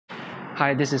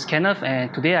Hi, this is Kenneth,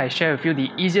 and today I share with you the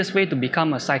easiest way to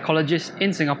become a psychologist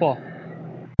in Singapore.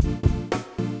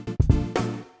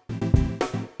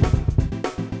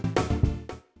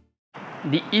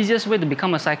 The easiest way to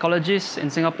become a psychologist in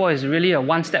Singapore is really a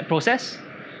one-step process.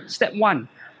 Step 1,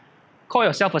 call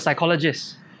yourself a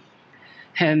psychologist.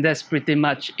 And that's pretty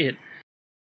much it.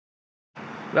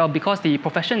 Well, because the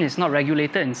profession is not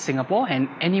regulated in Singapore and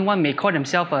anyone may call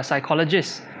themselves a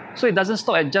psychologist. So it doesn't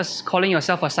stop at just calling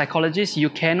yourself a psychologist, you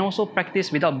can also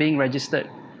practice without being registered.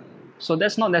 So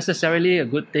that's not necessarily a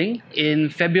good thing. In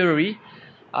February,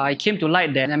 it came to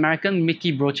light that an American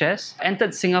Mickey Broches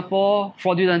entered Singapore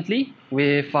fraudulently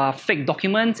with fake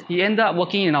documents. He ended up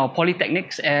working in our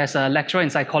polytechnics as a lecturer in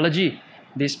psychology,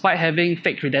 despite having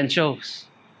fake credentials.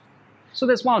 So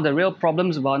that's one of the real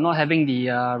problems about not having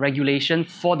the regulation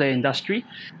for the industry.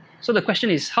 So the question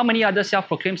is, how many other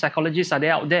self-proclaimed psychologists are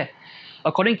there out there?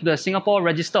 According to the Singapore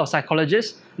Register of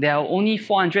Psychologists, there are only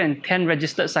 410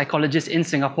 registered psychologists in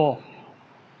Singapore.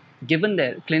 Given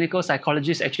that clinical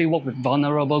psychologists actually work with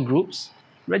vulnerable groups,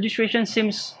 registration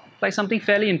seems like something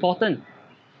fairly important.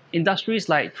 Industries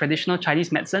like traditional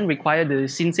Chinese medicine require the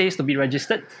sinseis to be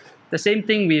registered. The same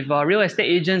thing with real estate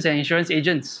agents and insurance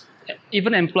agents.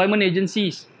 Even employment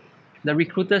agencies, the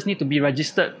recruiters need to be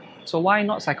registered. So why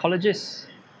not psychologists?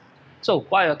 So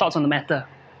what are your thoughts on the matter?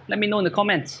 Let me know in the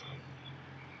comments.